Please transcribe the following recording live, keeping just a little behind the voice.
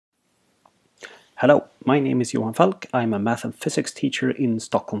Hello, my name is Johan Falk. I'm a math and physics teacher in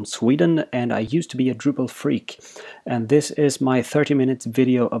Stockholm, Sweden, and I used to be a Drupal freak. And this is my 30-minute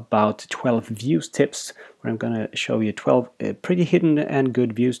video about 12 views tips, where I'm going to show you 12 pretty hidden and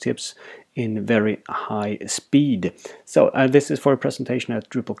good views tips in very high speed. So this is for a presentation at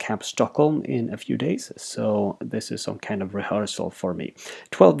Drupal Camp Stockholm in a few days, so this is some kind of rehearsal for me.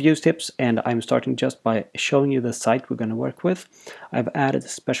 12 views tips, and I'm starting just by showing you the site we're going to work with. I've added a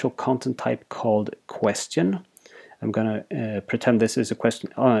special content type called question. I'm going to pretend this is a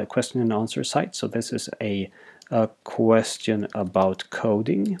question and answer site, so this is a question about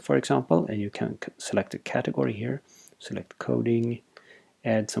coding, for example, and you can select a category here, select coding,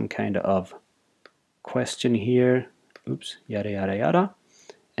 add some kind of question here, oops, yada yada yada,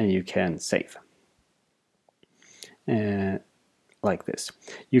 and you can save like this.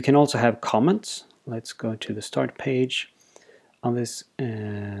 You can also have comments. Let's go to the start page on this.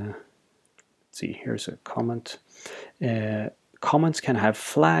 Let's see, here's a comment. Comments can have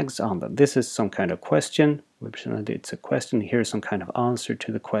flags on them. This is some kind of question. We pretend it's a question. Here's some kind of answer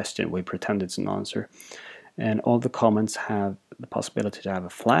to the question. We pretend it's an answer. And all the comments have the possibility to have a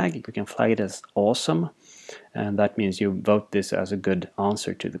flag. You can flag it as awesome, and that means you vote this as a good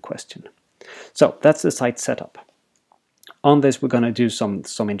answer to the question. So that's the site setup. On this, we're going to do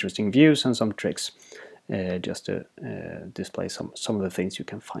some interesting views and some tricks, just to display some of the things you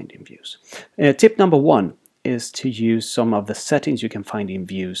can find in views. Tip number one is to use some of the settings you can find in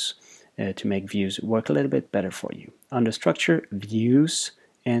views to make views work a little bit better for you. Under structure, views,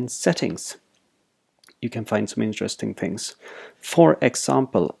 and settings, you can find some interesting things. For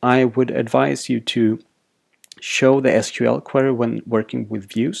example, I would advise you to show the SQL query when working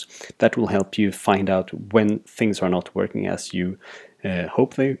with views. That will help you find out when things are not working as you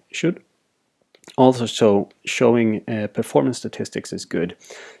hope they should. Also, showing performance statistics is good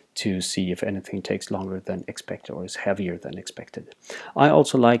to see if anything takes longer than expected or is heavier than expected. I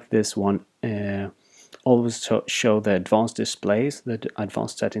also like this one. Always show the advanced displays, the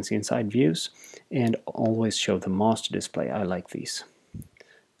advanced settings inside views, and always show the master display. I like these. I'm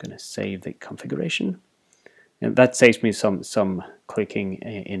going to save the configuration, and that saves me some clicking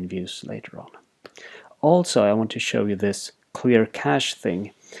in views later on. Also, I want to show you this clear cache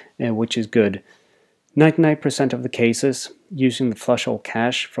thing, which is good. 99% of the cases, using the flush all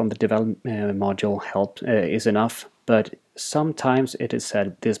cache from the development module is enough, but sometimes it is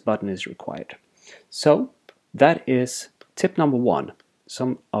said this button is required. So that is tip number one,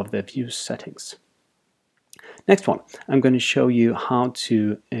 some of the view settings. Next one, I'm going to show you how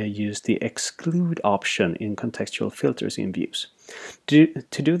to use the exclude option in contextual filters in views. To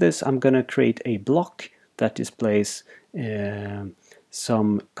do this, I'm going to create a block that displays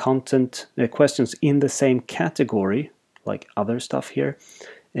some content questions in the same category, like other stuff here,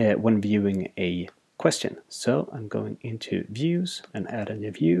 when viewing a question. So I'm going into views and add a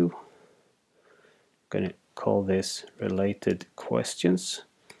new view. Going to call this related questions,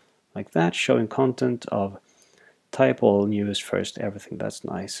 like that, showing content of type all news first, everything. That's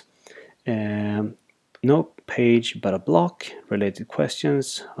nice. No page but a block, related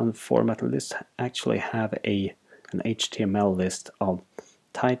questions. On the format list, actually have an HTML list of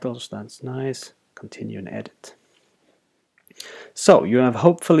titles. That's nice. Continue and edit. So you have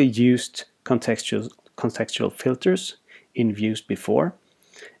hopefully used contextual filters in views before,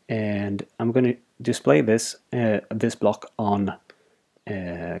 and I'm going to display this block on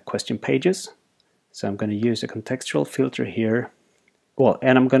question pages. So I'm going to use a contextual filter here. Well,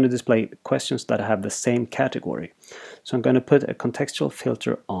 and I'm going to display questions that have the same category. So I'm going to put a contextual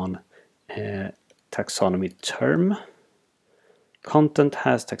filter on taxonomy term. Content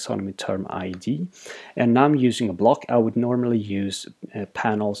has taxonomy term ID, and now I'm using a block. I would normally use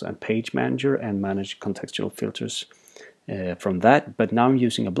panels and page manager and manage contextual filters from that, but now I'm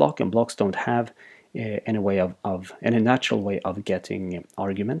using a block, and blocks don't have any natural way of getting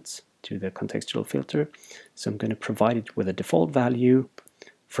arguments to the contextual filter. So I'm going to provide it with a default value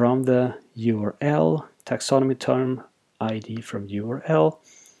from the URL, taxonomy term ID from URL,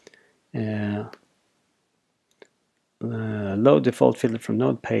 load default filter from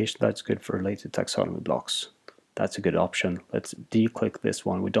node page. That's good for related taxonomy blocks. That's a good option. Let's declick this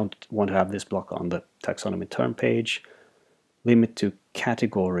one. We don't want to have this block on the taxonomy term page. Limit to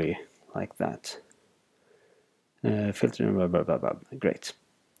category, like that. Filter, blah, blah, blah, blah. Great.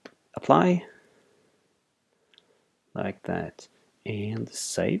 Apply, like that, and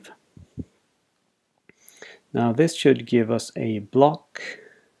save. Now this should give us a block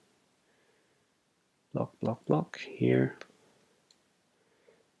here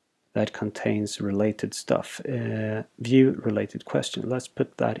that contains related stuff. View related question. Let's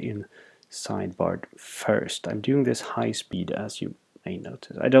put that in sidebar first. I'm doing this high speed, as you may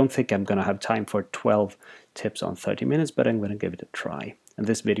notice. I don't think I'm going to have time for 12 tips on 30 minutes, but I'm going to give it a try. And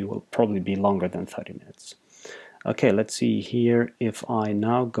this video will probably be longer than 30 minutes. Okay, let's see here. If I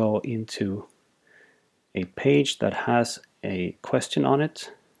now go into a page that has a question on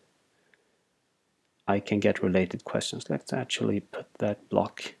it, I can get related questions. Let's actually put that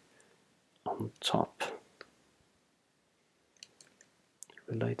block on top.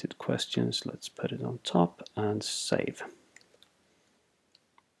 Related questions, let's put it on top and save.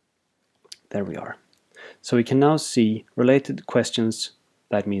 There we are. So we can now see related questions.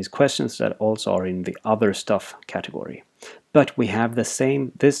 That means questions that also are in the other stuff category. But we have the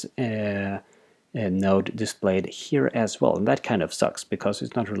same, this node displayed here as well. And that kind of sucks because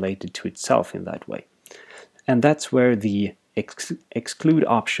it's not related to itself in that way. And that's where the exclude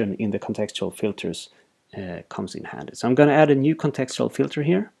option in the contextual filters comes in handy. So I'm going to add a new contextual filter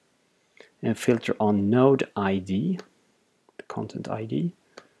here, and filter on node ID, the content ID,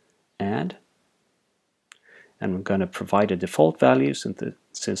 add, and we're going to provide a default value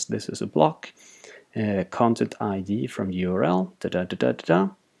since this is a block, content ID from URL,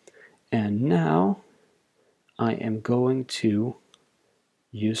 and now I am going to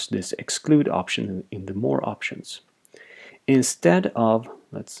use this exclude option in the more options. Instead of,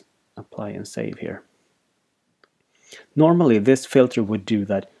 let's apply and save here. Normally this filter would do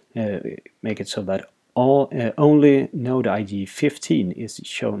that, make it so that only node ID 15 is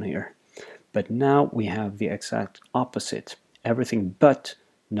shown here. But now we have the exact opposite. Everything but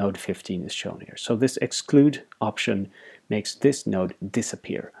node 15 is shown here. So this exclude option makes this node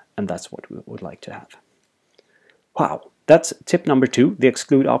disappear, and that's what we would like to have. Wow, that's tip number 2, the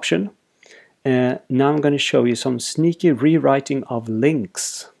exclude option. Now I'm going to show you some sneaky rewriting of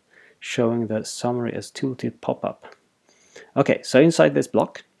links, showing the summary as tooltip pop-up. Okay, so inside this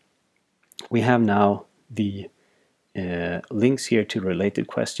block, we have now the links here to related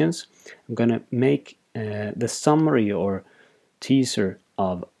questions. I'm going to make the summary or teaser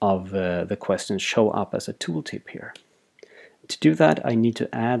of the questions show up as a tooltip here. To do that, I need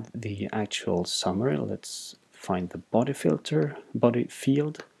to add the actual summary. Let's find the body filter, body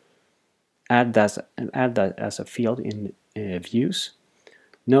field. Add that as a field in views.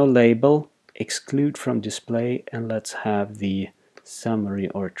 No label, exclude from display, and let's have the summary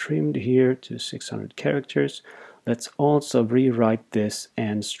or trimmed here to 600 characters. Let's also rewrite this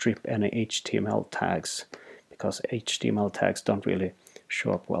and strip any HTML tags, because HTML tags don't really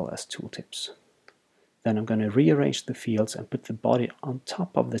show up well as tooltips. Then I'm going to rearrange the fields and put the body on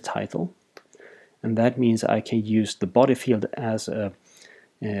top of the title, and that means I can use the body field as a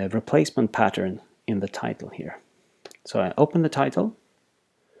replacement pattern in the title here. So I open the title.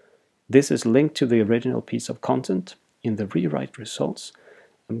 This is linked to the original piece of content. In the rewrite results,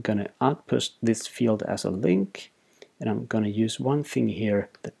 I'm going to output this field as a link, and I'm going to use one thing here,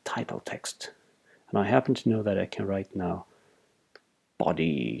 the title text. And I happen to know that I can write now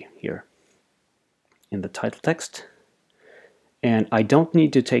body here in the title text. And I don't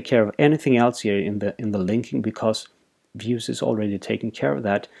need to take care of anything else here in the linking, because Views is already taking care of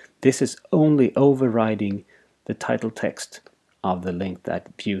that. This is only overriding the title text of the link that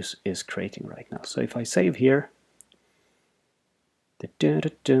Views is creating right now. So if I save here,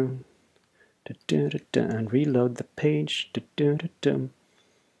 and reload the page,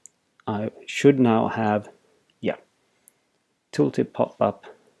 I should now have, tooltip pop up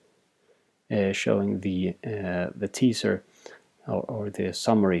showing the teaser or the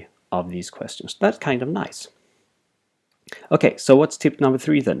summary of these questions. That's kind of nice. Okay, so what's tip number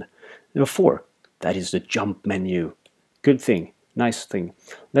 3 then? Number 4, that is the jump menu. Good thing, nice thing.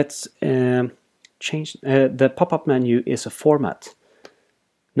 Let's change, the pop-up menu is a format.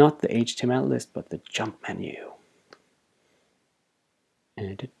 Not the HTML list, but the jump menu.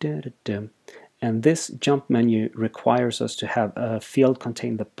 And this jump menu requires us to have a field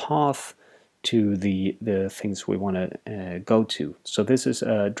contain the path to the things we want to go to. So this is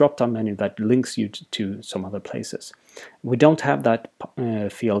a drop-down menu that links you to some other places. We don't have that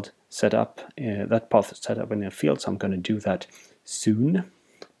field set up, that path set up in a field, so I'm going to do that soon.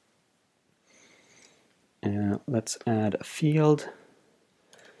 Let's add a field.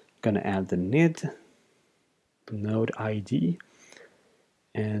 I'm going to add the NID, node ID,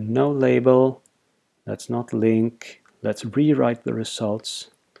 and no label. Let's not link. Let's rewrite the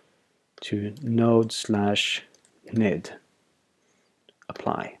results to node/nid.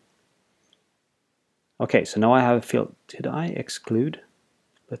 Apply. Okay, so now I have a field. Did I exclude?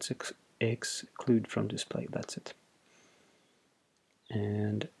 Let's exclude from display. That's it.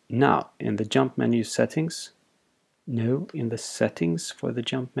 And now in the jump menu settings, No, in the settings for the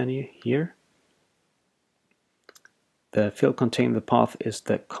jump menu here, the field containing the path is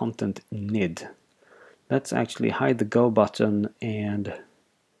the content nid. Let's actually hide the go button, and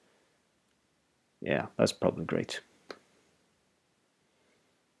yeah, that's probably great.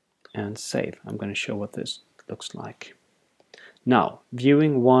 And save. I'm going to show what this looks like. Now,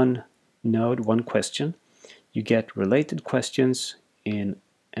 viewing one node, one question, you get related questions in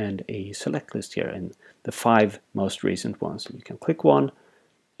and a select list here, and the 5 most recent ones. You can click one,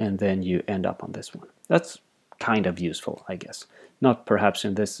 and then you end up on this one. That's kind of useful, I guess. Not perhaps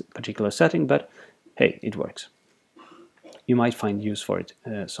in this particular setting, but hey, it works. You might find use for it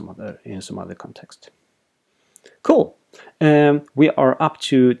in some other context. Cool. We are up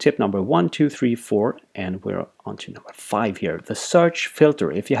to tip number 1, 2, 3, 4, and we're on to number 5 here. The search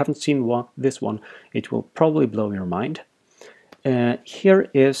filter. If you haven't seen this one, it will probably blow your mind. Here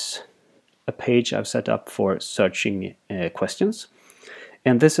is a page I've set up for searching questions,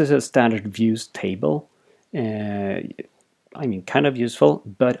 and this is a standard views table. I mean, kind of useful,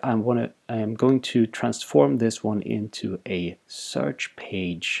 but I'm going to transform this one into a search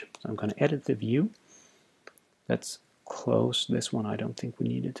page. So I'm going to edit the view. Let's close this one. I don't think we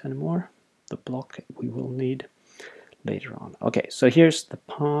need it anymore. The block we will need later on. Okay, so here's the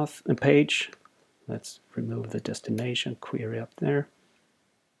path page. Let's remove the destination query up there.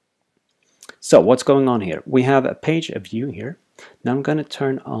 So what's going on here? We have a page, a view here. Now I'm going to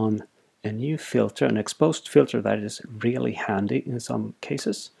turn on a new filter, an exposed filter that is really handy in some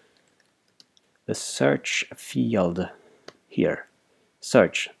cases. The search field here.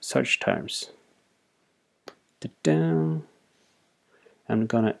 Search terms. I'm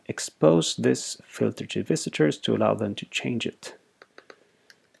going to expose this filter to visitors to allow them to change it.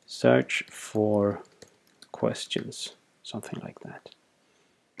 Search for questions, something like that.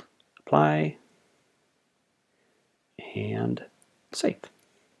 Apply and save.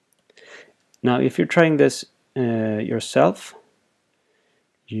 Now, if you're trying this yourself,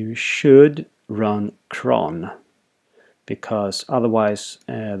 you should run cron, because otherwise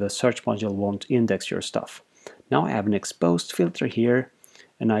the search module won't index your stuff. Now I have an exposed filter here,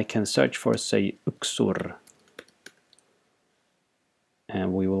 and I can search for, say, Uxor.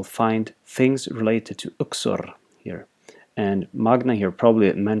 And we will find things related to Uxor here. And Magna here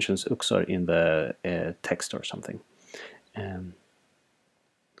probably mentions Uxor in the text or something. If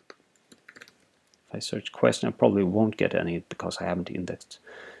I search question, I probably won't get any because I haven't indexed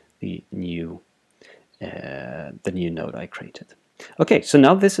the new node I created. Okay, so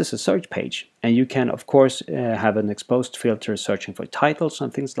now this is a search page, and you can of course have an exposed filter searching for titles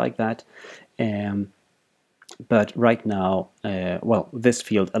and things like that. But right now, well, this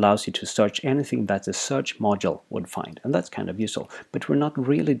field allows you to search anything that the search module would find, and that's kind of useful. But we're not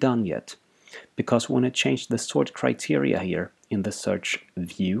really done yet, because we want to change the sort criteria here in the search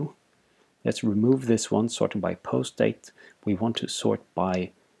view. Let's remove this one, sorting by post date. We want to sort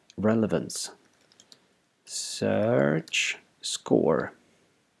by relevance. Search score.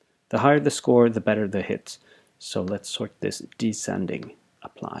 The higher the score, the better the hit. So let's sort this descending.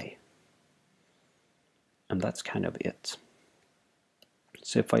 Apply. And that's kind of it.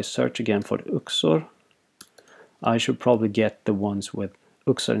 So if I search again for Uxor, I should probably get the ones with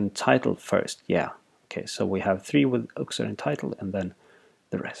Uxor in title first. Yeah. Okay, so we have 3 with Uxor in title and then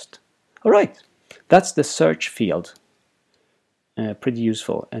the rest. All right, that's the search field. Pretty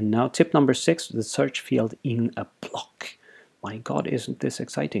useful. And now tip number 6, the search field in a block. My God, isn't this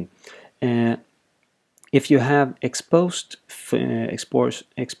exciting? If you have exposed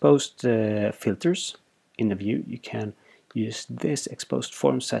filters in a view, you can use this exposed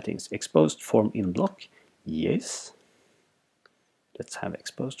form settings. Exposed form in block, yes. Let's have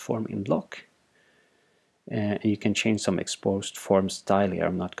exposed form in block. You can change some exposed form style here.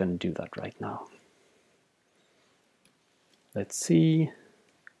 I'm not going to do that right now. Let's see.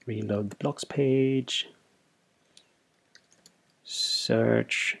 Reload the blocks page.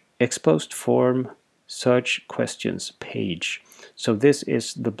 Search exposed form search questions page. So this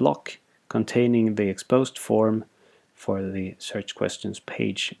is the block containing the exposed form for the search questions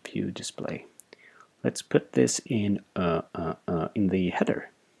page view display. Let's put this in the header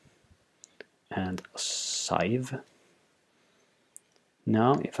and save.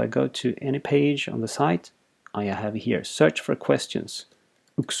 Now if I go to any page on the site, I have here search for questions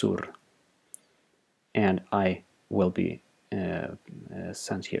Uxor, and I will be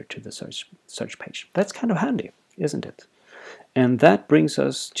sent here to the search page. That's kind of handy, isn't it? And that brings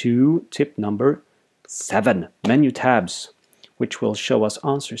us to tip number 7, menu tabs, which will show us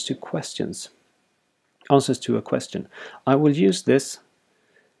answers to questions. Answers to a question. I will use this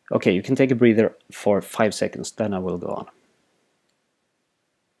Okay, you can take a breather for 5 seconds, then I will go on.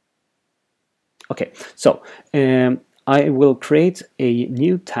 Okay, so I will create a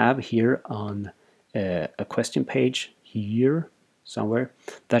new tab here on a question page here somewhere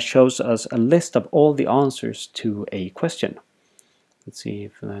that shows us a list of all the answers to a question. Let's see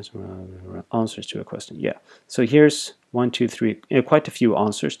if there's answers to a question. Yeah, so here's 1, 2, 3, quite a few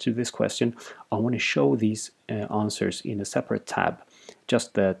answers to this question. I want to show these answers in a separate tab,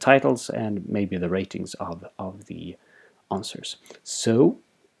 just the titles and maybe the ratings of the answers. So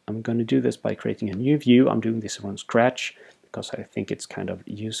I'm going to do this by creating a new view. I'm doing this from scratch because I think it's kind of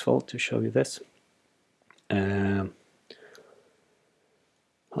useful to show you this.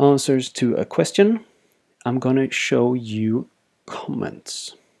 Answers to a question. I'm going to show you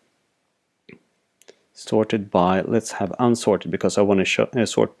comments sorted by, let's have unsorted because I want to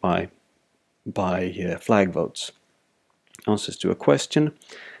sort by flag votes. Answers to a question,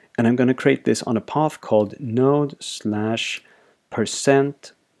 and I'm going to create this on a path called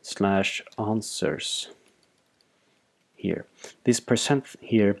node/%/answers here. This percent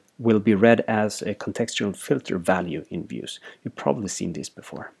here will be read as a contextual filter value in views. You've probably seen this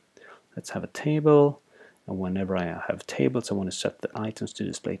before. Let's have a table, and whenever I have tables I want to set the items to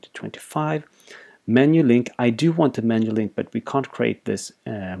display to 25. Menu link, I do want a menu link, but we can't create this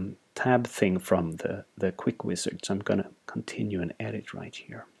tab thing from the quick wizard, so I'm going to continue and edit right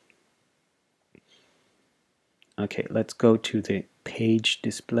here. Okay, let's go to the page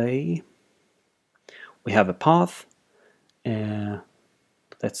display. We have a path.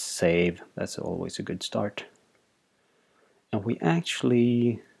 Let's save, that's always a good start. And we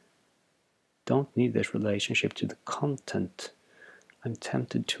actually don't need this relationship to the content. I'm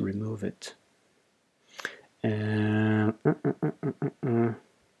tempted to remove it.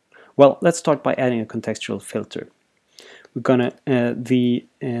 Well, let's start by adding a contextual filter. We're gonna the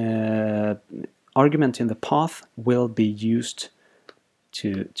argument in the path will be used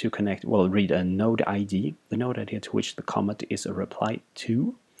to connect, well, read a node ID, the node ID to which the comment is a reply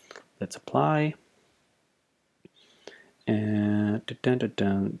to. Let's apply.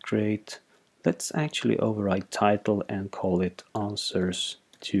 Great. Let's actually override title and call it answers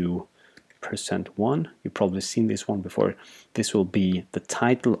to %1. You've probably seen this one before. This will be the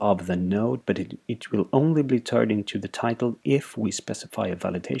title of the node, but it will only be turned into the title if we specify a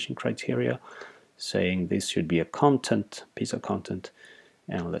validation criteria, saying this should be a content, piece of content,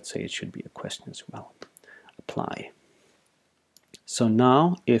 and let's say it should be a question as well. Apply. So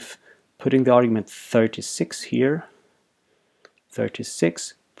now if putting the argument 36 here,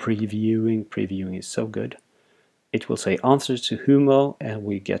 36, previewing is so good, it will say answers to Humo, and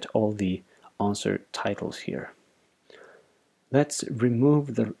we get all the answer titles here. Let's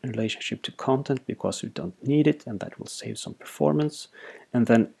remove the relationship to content because we don't need it, and that will save some performance, and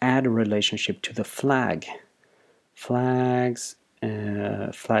then add a relationship to the flag. Flags,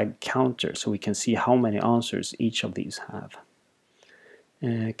 flag counter, so we can see how many answers each of these have.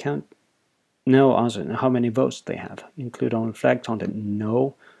 Count, no answer, how many votes they have. Include only flag content,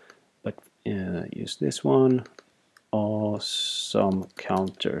 no, but use this one, awesome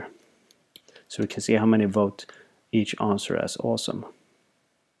counter, so we can see how many vote each answer as awesome.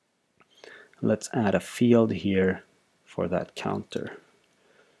 Let's add a field here for that counter.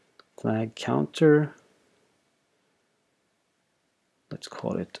 Flag counter, let's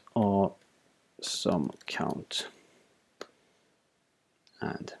call it awesome count,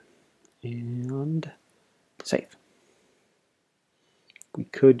 and save. We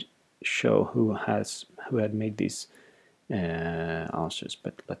could show who had made these answers,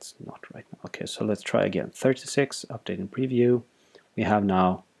 but let's not right now. Okay, so let's try again. 36, update and preview. We have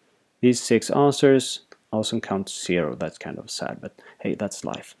now these 6 answers. Awesome count 0. That's kind of sad, but hey, that's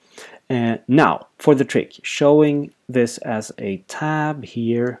life. Now for the trick, showing this as a tab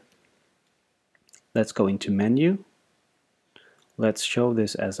here. Let's go into menu. Let's show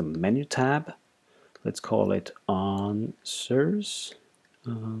this as a menu tab. Let's call it answers.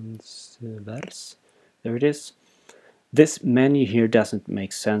 Answers. There it is. This menu here doesn't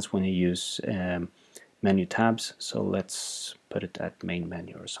make sense when you use menu tabs, so let's put it at main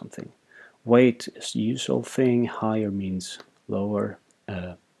menu or something. Weight is the usual thing, higher means lower,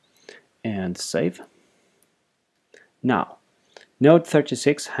 and save. Now, Node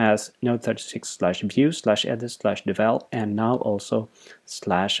 36 has Node 36/view/edit/devel, and now also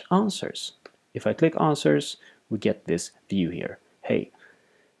 /answers. If I click answers, we get this view here. Hey,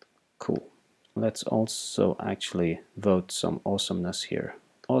 cool. Let's also actually vote some awesomeness here.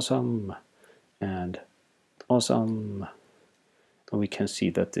 Awesome and awesome. And we can see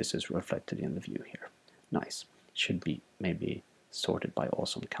that this is reflected in the view here. Nice. Should be maybe sorted by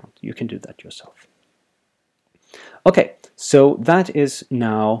awesome count. You can do that yourself. Okay, so that is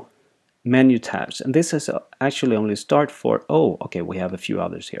now menu tabs, and this is actually only start for, oh, okay, we have a few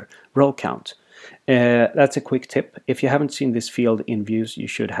others here. Row count. That's a quick tip. If you haven't seen this field in views, you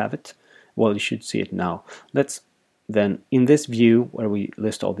should have it. Well, you should see it now. Let's then, in this view where we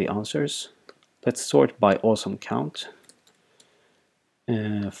list all the answers, let's sort by awesome count.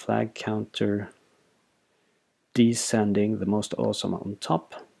 Flag counter descending, the most awesome on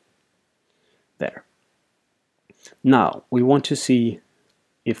top. There. Now, we want to see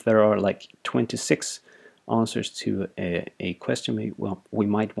if there are like 26 answers to a question. We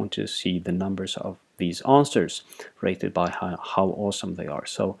might want to see the numbers of these answers rated by how awesome they are.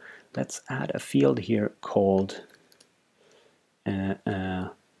 So let's add a field here called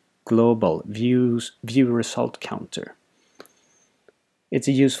global view result counter. It's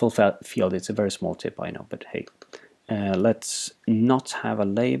a useful field. It's a very small tip, I know, but hey, let's not have a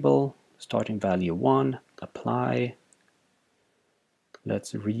label. Starting value 1, apply.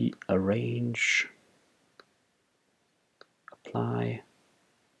 Let's rearrange, apply,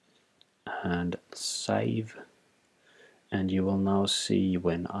 and save. And you will now see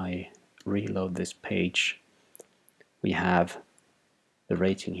when I reload this page, we have the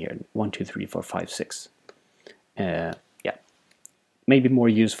rating here, 1, 2, 3, 4, 5, 6. Yeah, maybe more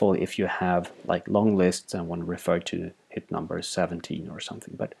useful if you have like long lists and want to refer to hit number 17 or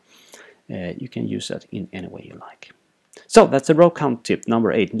something, but you can use that in any way you like. So that's a row count tip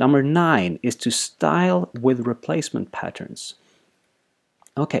number 8. Number 9 is to style with replacement patterns.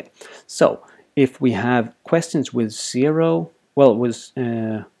 Okay, so if we have questions with 0, well, with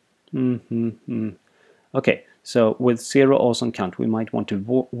okay, so with 0 awesome count, we might want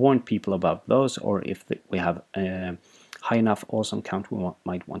to warn people about those, or if we have high enough awesome count, we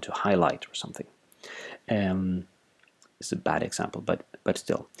might want to highlight or something. It's a bad example, but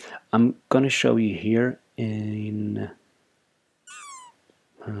still, I'm gonna show you here in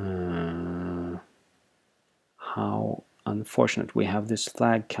how unfortunate we have this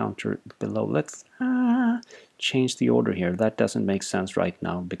flag counter below. Let's change the order here. That doesn't make sense right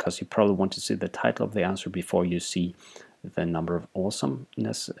now because you probably want to see the title of the answer before you see the number of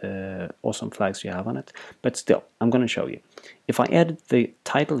awesomeness, awesome flags you have on it. But still, I'm going to show you. If I edit the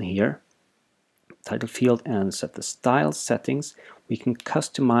title here, title field, and set the style settings, we can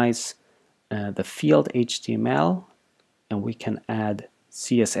customize the field HTML, and we can add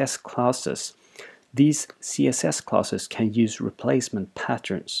CSS classes. These CSS classes can use replacement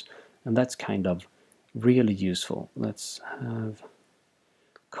patterns, and that's kind of really useful. Let's have,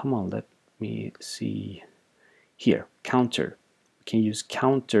 come on, let me see here, counter. We can use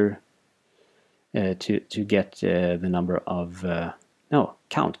counter to get the number of, no,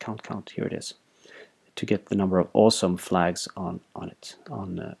 count, here it is, to get the number of awesome flags on it,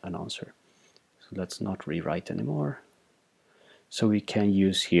 on an answer. So let's not rewrite anymore. So we can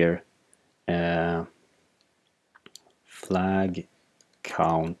use here flag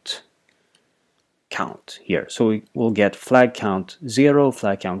count here. So we will get flag count 0,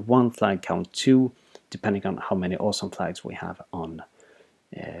 flag count 1, flag count 2, depending on how many awesome flags we have on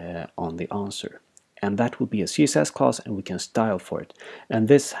the answer. And that will be a CSS class, and we can style for it. And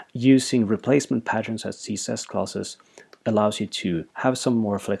this, using replacement patterns as CSS classes, allows you to have some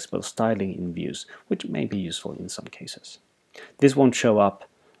more flexible styling in views, which may be useful in some cases. This won't show up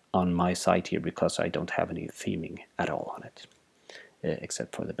on my site here because I don't have any theming at all on it,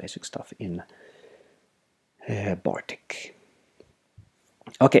 except for the basic stuff in Bartik.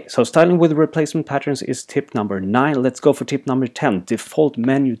 Okay, so styling with replacement patterns is tip number 9. Let's go for tip number 10, default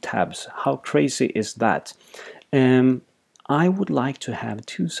menu tabs. How crazy is that? I would like to have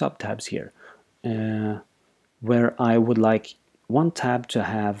 2 subtabs here, where I would like one tab to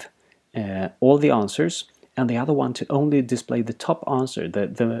have all the answers, and the other one to only display the top answer,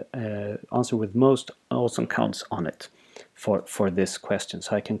 the answer with most awesome counts on it for this question.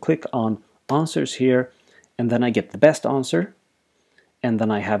 So I can click on answers here, and then I get the best answer, and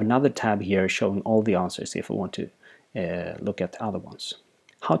then I have another tab here showing all the answers if I want to look at other ones.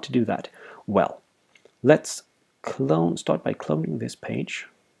 How to do that? Well, let's start by cloning this page.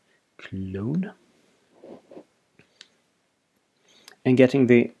 Clone. And getting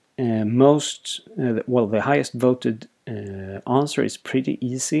the the highest voted answer is pretty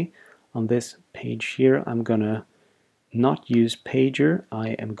easy on this page here. I'm gonna not use pager. I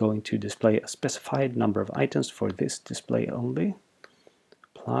am going to display a specified number of items for this display only.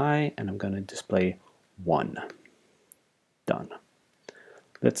 Apply, and I'm going to display 1. Done.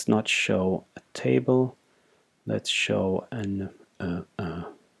 Let's not show a table. Let's show an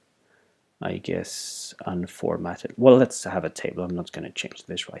I guess unformatted. Well, let's have a table. I'm not going to change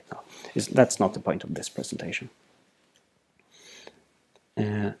this right now. That's not the point of this presentation.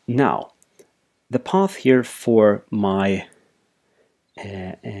 Now, the path here for my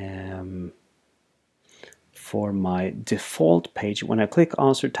default page, when I click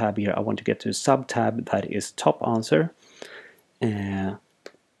Answer tab here, I want to get to a sub-tab that is Top Answer. I'm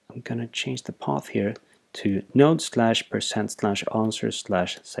going to change the path here to node/%/answer/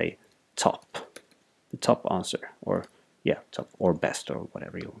 say top, the top answer, or yeah, top or best, or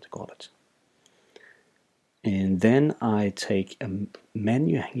whatever you want to call it. And then I take a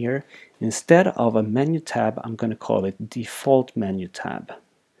menu here. Instead of a menu tab, I'm going to call it default menu tab,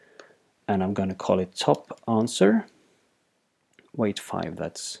 and I'm going to call it top answer. Weight 5.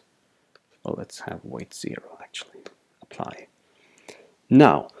 That's, well, let's have weight 0 actually. Apply.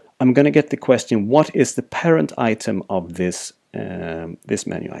 Now I'm going to get the question: what is the parent item of this this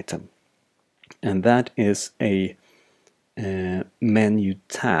menu item? And that is a menu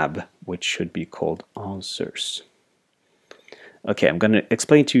tab, which should be called answers. Okay, I'm going to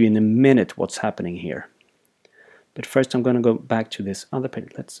explain to you in a minute what's happening here. But first I'm going to go back to this other page.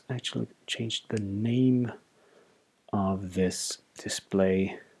 Let's actually change the name of this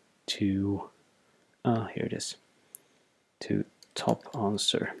display to, here it is, to top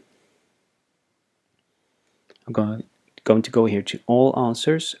answer. I'm going to go here to all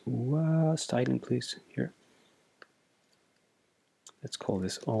answers. Styling please, here. Let's call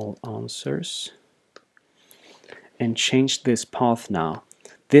this all answers. And change this path now.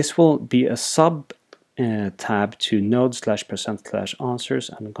 This will be a sub tab to node/%/answers.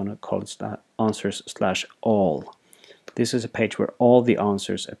 I'm going to call it answers/all. This is a page where all the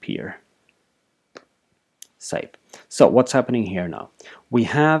answers appear. Save. So what's happening here now? We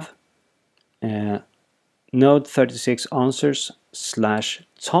have node 36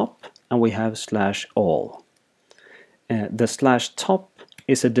 answers/top, and we have /all. The /top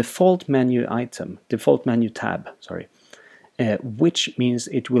is a default menu item, default menu tab, sorry, which means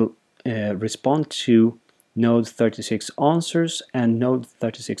it will respond to node 36 answers and node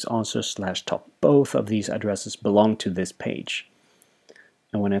 36 answers/top. Both of these addresses belong to this page.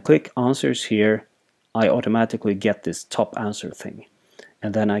 And when I click answers here, I automatically get this top answer thing.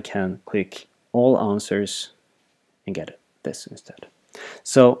 And then I can click all answers and get this instead.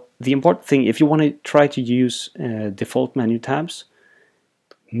 So the important thing, if you want to try to use default menu tabs,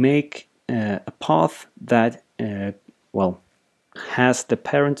 make a path that well, has the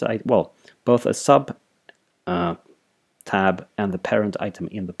parent both a sub tab and the parent item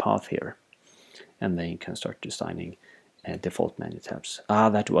in the path here, and then you can start designing default menu tabs.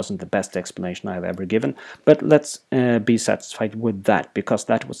 That wasn't the best explanation I've ever given, but let's be satisfied with that, because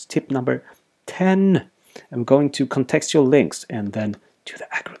that was tip number 10. I'm going to contextual links and then to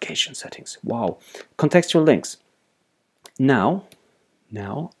the aggregation settings. Wow, contextual links. Now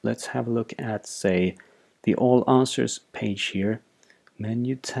let's have a look at, say, the all answers page here.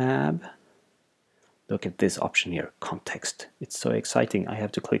 Menu tab. Look at this option here, context. It's so exciting, I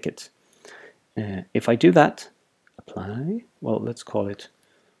have to click it. If I do that, apply, well, let's call it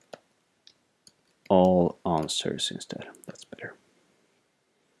all answers instead. That's better.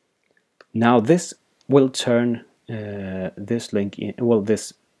 Now this will turn this link in, well,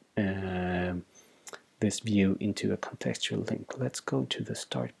 this view into a contextual link. Let's go to the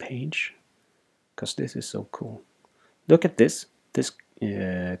start page, because this is so cool. Look at this. This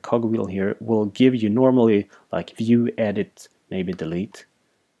cogwheel here will give you normally like view, edit, maybe delete,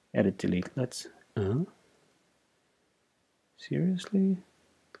 edit, delete. Let's seriously,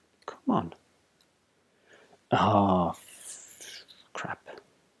 come on. Oh crap.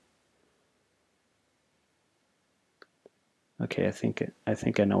 Okay, I think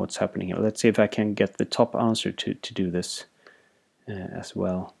I know what's happening here. Let's see if I can get the top answer to do this as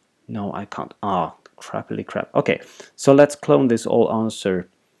well. No, I can't. Crappily crap. Okay, so let's clone this all answer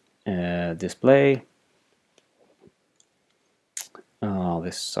display. Oh,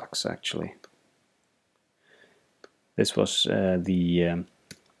 this sucks actually. This was the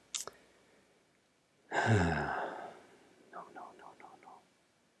no.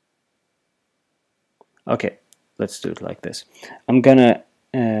 Okay, let's do it like this. I'm gonna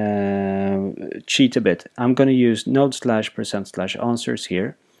cheat a bit. I'm gonna use node/%/answers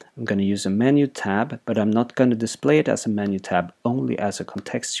here. I'm going to use a menu tab, but I'm not going to display it as a menu tab, only as a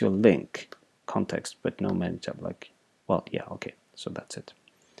contextual link. Context, but no menu tab. Like, well, yeah, okay, so that's it.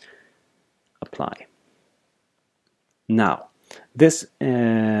 Apply. Now, this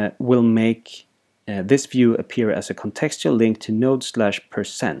will make this view appear as a contextual link to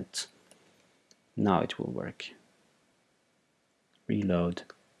node/%. Now it will work. Reload.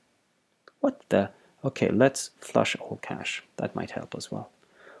 What the? Okay, let's flush all cache. That might help as well.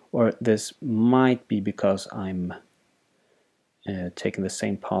 Or this might be because I'm taking the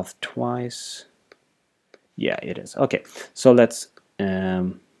same path twice. Yeah, it is. Okay, so let's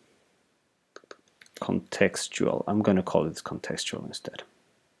contextual. I'm going to call it contextual instead.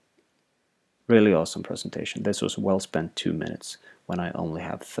 Really awesome presentation. This was well spent 2 minutes when I only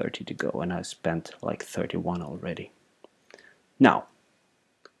have 30 to go, and I spent like 31 already. Now,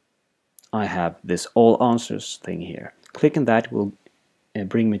 I have this all answers thing here. Clicking that will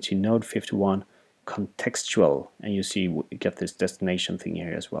bring me to node 51 contextual, and you see you get this destination thing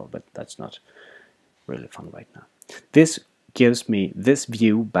here as well, but that's not really fun right now. This gives me this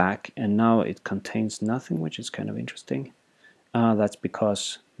view back, and now it contains nothing, which is kind of interesting. That's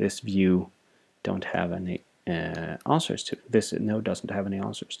because this view don't have any answers to it. This node doesn't have any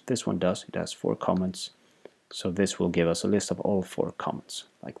answers. This one does. It has 4 comments, so this will give us a list of all 4 comments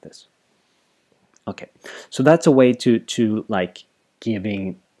like this. Okay, so that's a way to like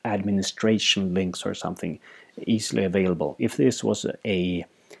giving administration links or something easily available. If this was a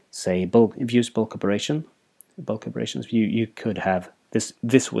say views bulk operations view, you could have this.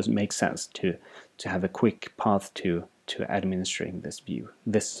 This would make sense to have a quick path to administering this view,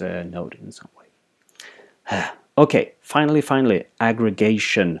 this node in some way. Okay, finally,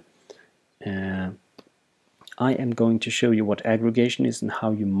 aggregation. I am going to show you what aggregation is and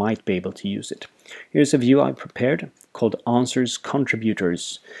how you might be able to use it. Here's a view I prepared called Answers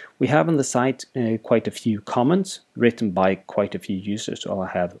Contributors. We have on the site quite a few comments written by quite a few users, so I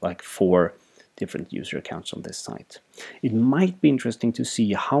have like 4 different user accounts on this site. It might be interesting to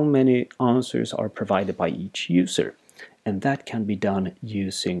see how many answers are provided by each user, and that can be done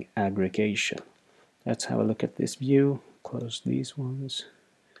using aggregation. Let's have a look at this view. Close these ones.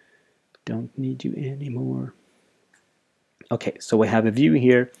 Don't need you anymore. Okay, so we have a view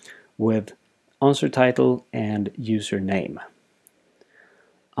here with answer title and username.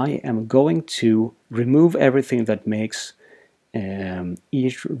 I am going to remove everything that makes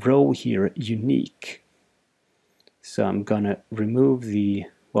each row here unique. So I'm gonna remove the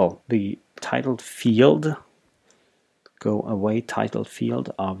titled field, go away title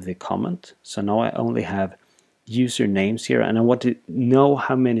field of the comment. So now I only have usernames here, and I want to know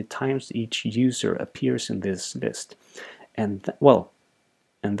how many times each user appears in this list. And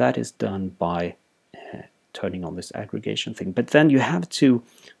that is done by turning on this aggregation thing. But then you have to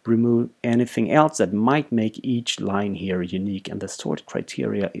remove anything else that might make each line here unique, and the sort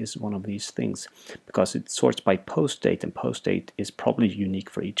criteria is one of these things because it sorts by post date, and post date is probably unique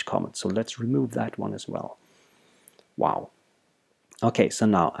for each comment. So let's remove that one as well. Wow. Okay, so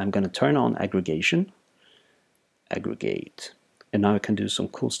now I'm going to turn on aggregation, aggregate, and now I can do some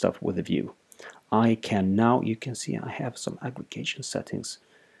cool stuff with the view. I can now, you can see I have some aggregation settings.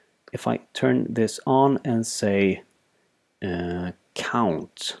 If I turn this on and say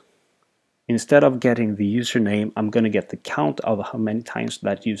count, instead of getting the username, I'm going to get the count of how many times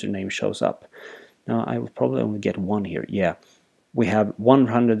that username shows up. Now I will probably only get 1 here. Yeah, we have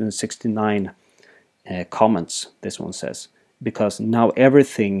 169 comments, this one says, because now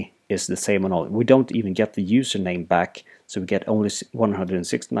everything is the same on all. We don't even get the username back, so we get only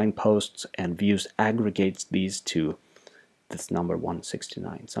 169 posts, and views aggregates these to this number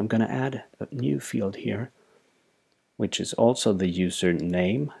 169. So I'm going to add a new field here, which is also the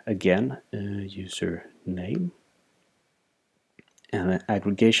username. Again, username. And the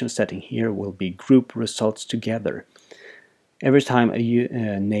aggregation setting here will be group results together. Every time a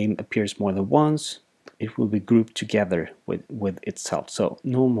name appears more than once, it will be grouped together with itself. So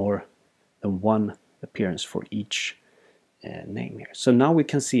no more than 1 appearance for each name here. So now we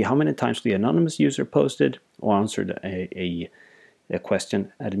can see how many times the anonymous user posted or answered a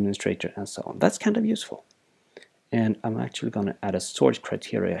question, administrator, and so on. That's kind of useful. And I'm actually going to add a sort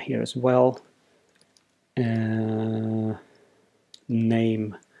criteria here as well. Name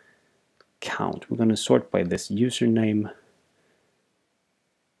count. We're going to sort by this username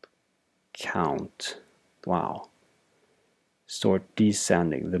count. Wow. Sort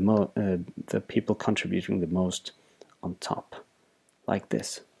descending, the people contributing the most on top, like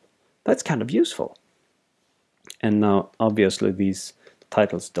this. That's kind of useful. And now obviously these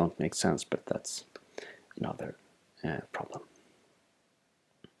titles don't make sense, but that's another problem.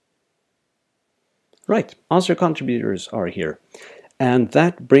 Right, answer contributors are here. And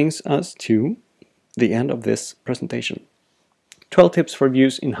that brings us to the end of this presentation. 12 tips for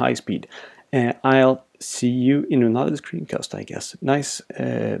views in high speed. I'll see you in another screencast, I guess. Nice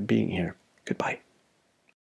being here. Goodbye.